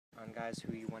on guys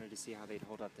who you wanted to see how they'd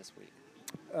hold up this week?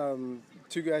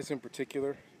 Two guys in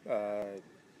particular.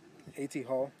 A.T.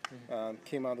 Hall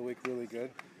came out of the week really good.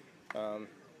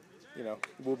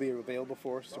 Will be available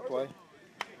for us to play.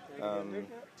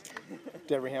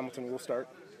 Devery Hamilton will start,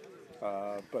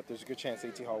 but there's a good chance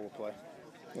A.T. Hall will play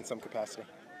in some capacity.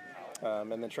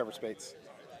 And then Trevor Spates.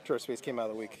 Trevor Spates came out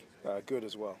of the week good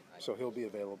as well, so he'll be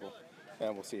available,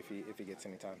 and we'll see if he gets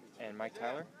any time. And Mike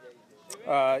Tyler?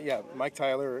 Mike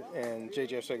Tyler and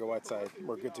J.J. Arcega-Whiteside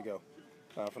were good to go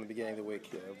from the beginning of the week.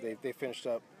 They finished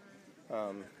up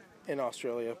in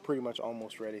Australia pretty much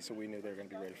almost ready, so we knew they were going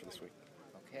to be ready for this week.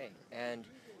 Okay, and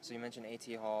so you mentioned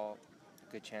A.T. Hall,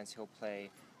 good chance he'll play.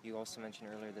 You also mentioned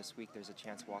earlier this week there's a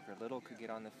chance Walker Little could get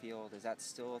on the field. Is that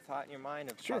still a thought in your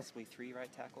mind of possibly 3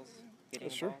 right tackles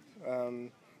getting involved? Sure.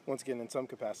 Once again, in some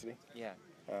capacity. Yeah.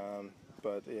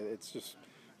 But it's just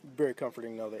very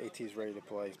comforting to know that AT's ready to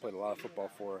play. He's played a lot of football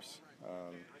for us.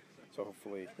 So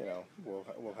hopefully,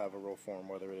 we'll have a role for him,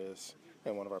 whether it is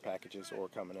in one of our packages or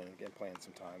coming in and playing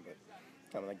some time.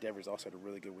 But like Devery's also had a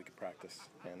really good week of practice,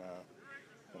 and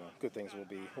good things will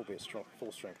be at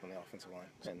full strength on the offensive line,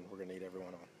 and we're going to need every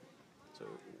one of them. So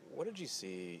what did you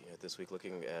see this week,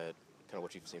 looking at kind of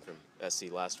what you've seen from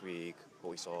SC last week, what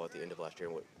we saw at the end of last year,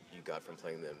 and what you got from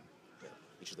playing them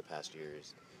each of the past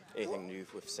years? Anything new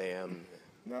with Sam?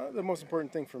 No, the most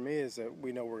important thing for me is that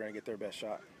we know we're going to get their best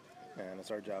shot, and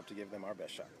it's our job to give them our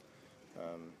best shot.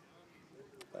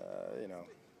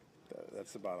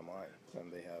 That's the bottom line.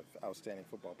 And they have outstanding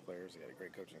football players. They got a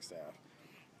great coaching staff.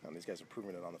 These guys are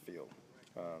proving it on the field.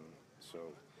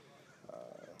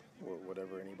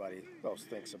 Whatever anybody else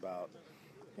thinks about,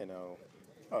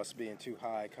 us being too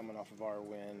high coming off of our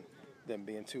win, them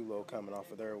being too low coming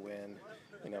off of their win,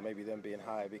 maybe them being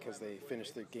high because they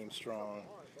finished the game strong,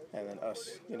 and then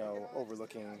us,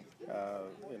 overlooking,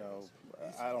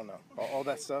 I don't know, all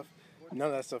that stuff. None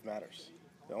of that stuff matters.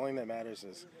 The only thing that matters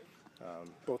is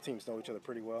both teams know each other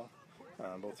pretty well.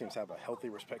 Both teams have a healthy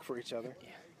respect for each other,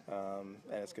 and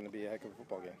it's going to be a heck of a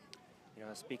football game.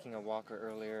 Speaking of Walker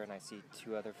earlier, and I see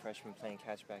 2 other freshmen playing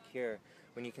catch back here,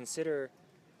 when you consider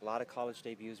a lot of college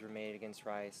debuts were made against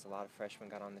Rice, a lot of freshmen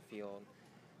got on the field,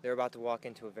 they're about to walk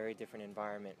into a very different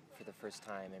environment for the first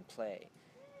time and play.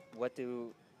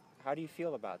 How do you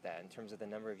feel about that in terms of the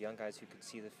number of young guys who could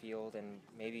see the field and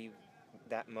maybe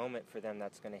that moment for them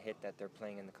that's going to hit that they're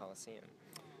playing in the Coliseum?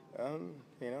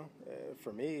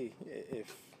 For me,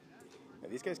 if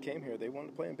these guys came here, they wanted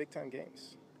to play in big-time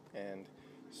games. And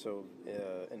so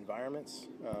environments,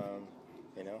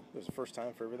 there's a first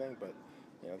time for everything, but,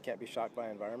 you can't be shocked by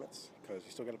environments because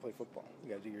you still got to play football. You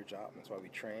got to do your job. That's why we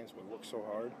train, so we work so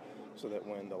hard so that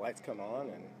when the lights come on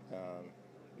and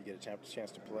you get a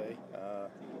chance to play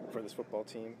for this football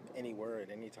team anywhere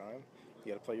at any time,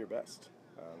 you got to play your best.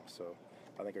 So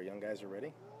I think our young guys are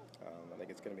ready. I think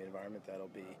it's going to be an environment that'll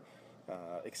be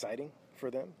exciting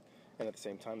for them. And at the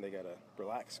same time, they got to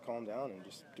relax, calm down, and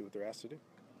just do what they're asked to do.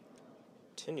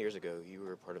 10 years ago, you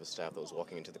were part of a staff that was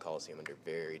walking into the Coliseum under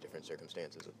very different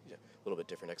circumstances, with a little bit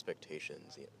different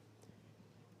expectations.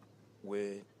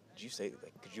 Could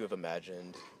you have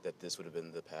imagined that this would have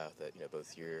been the path that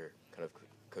both your kind of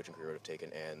coaching career would have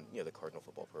taken and the Cardinal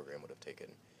football program would have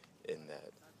taken in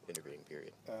that intervening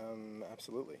period?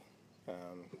 Absolutely.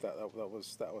 That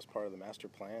was part of the master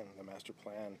plan. The master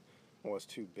plan was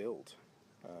to build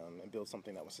and build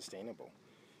something that was sustainable.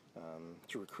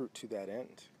 To recruit to that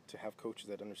end, to have coaches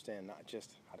that understand not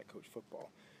just how to coach football,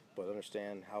 but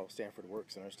understand how Stanford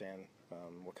works and understand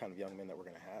what kind of young men that we're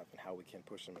going to have and how we can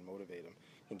push them and motivate them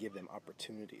and give them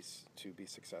opportunities to be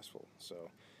successful.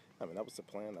 So, that was the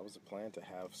plan. That was the plan to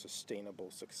have sustainable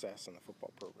success in the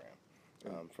football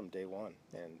program from day one.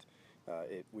 And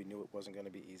we knew it wasn't going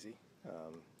to be easy.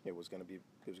 It was going to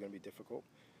be difficult.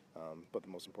 But the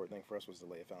most important thing for us was to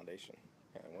lay a foundation.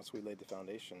 And once we laid the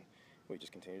foundation, we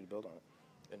just continued to build on it.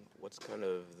 And what's kind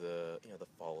of the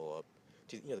follow-up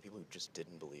to the people who just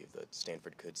didn't believe that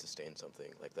Stanford could sustain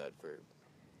something like that for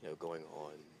going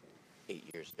on 9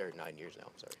 years now?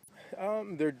 I'm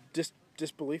sorry. Their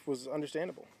disbelief was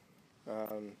understandable.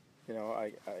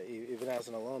 I even as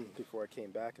an alum before I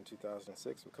came back in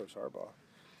 2006 with Coach Harbaugh,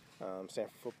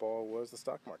 Stanford football was the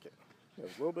stock market. It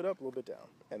was a little bit up, a little bit down,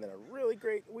 and then a really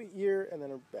great year, and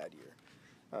then a bad year.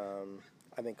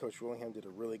 I think Coach Willingham did a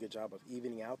really good job of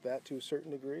evening out that to a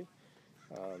certain degree,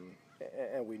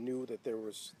 and we knew that there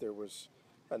was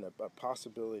a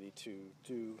possibility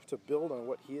to build on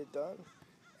what he had done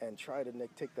and try to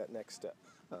take that next step.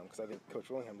 Because I think Coach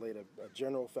Willingham laid a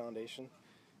general foundation,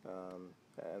 and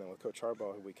then with Coach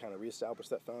Harbaugh, we kind of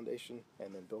reestablished that foundation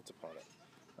and then built upon it.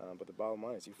 But the bottom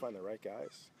line is you find the right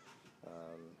guys,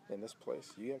 In this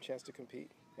place, you have a chance to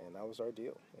compete, and that was our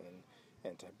deal.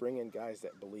 And to bring in guys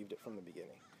that believed it from the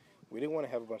beginning. We didn't want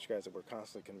to have a bunch of guys that were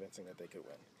constantly convincing that they could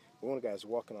win. We wanted guys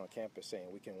walking on campus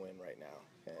saying we can win right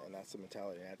now, and that's the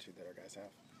mentality and attitude that our guys have.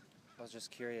 I was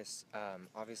just curious,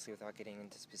 obviously without getting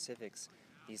into specifics,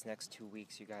 these next 2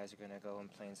 weeks you guys are going to go and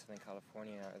play in Southern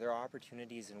California. Are there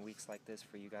opportunities in weeks like this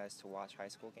for you guys to watch high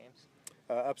school games?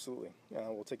 Absolutely.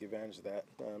 We'll take advantage of that.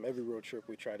 Every road trip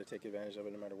we try to take advantage of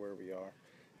it no matter where we are.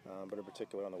 But in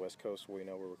particular on the West Coast, we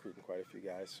know we're recruiting quite a few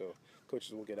guys. So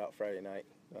coaches will get out Friday night,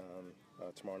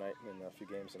 tomorrow night in a few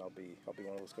games, and I'll be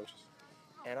one of those coaches.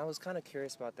 And I was kind of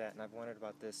curious about that, and I've wondered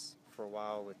about this for a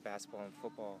while with basketball and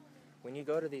football. When you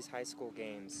go to these high school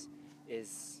games,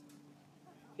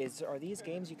 are these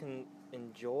games you can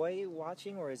enjoy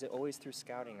watching, or is it always through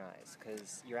scouting eyes?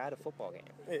 Because you're at a football game.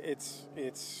 It's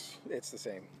the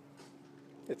same.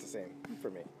 It's the same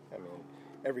for me. I mean,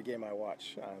 every game I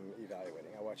watch, I'm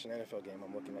evaluating. I watch an NFL game,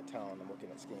 I'm looking at talent, I'm looking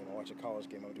at scheme. I watch a college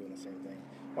game, I'm doing the same thing.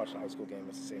 Watching a high school game,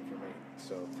 it's the same for me.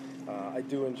 So I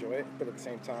do enjoy it, but at the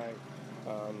same time,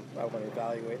 I want to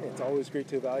evaluate. It's always great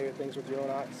to evaluate things with your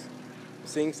own eyes.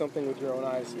 Seeing something with your own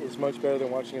eyes is much better than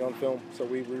watching it on film. So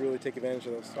we really take advantage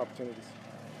of those opportunities.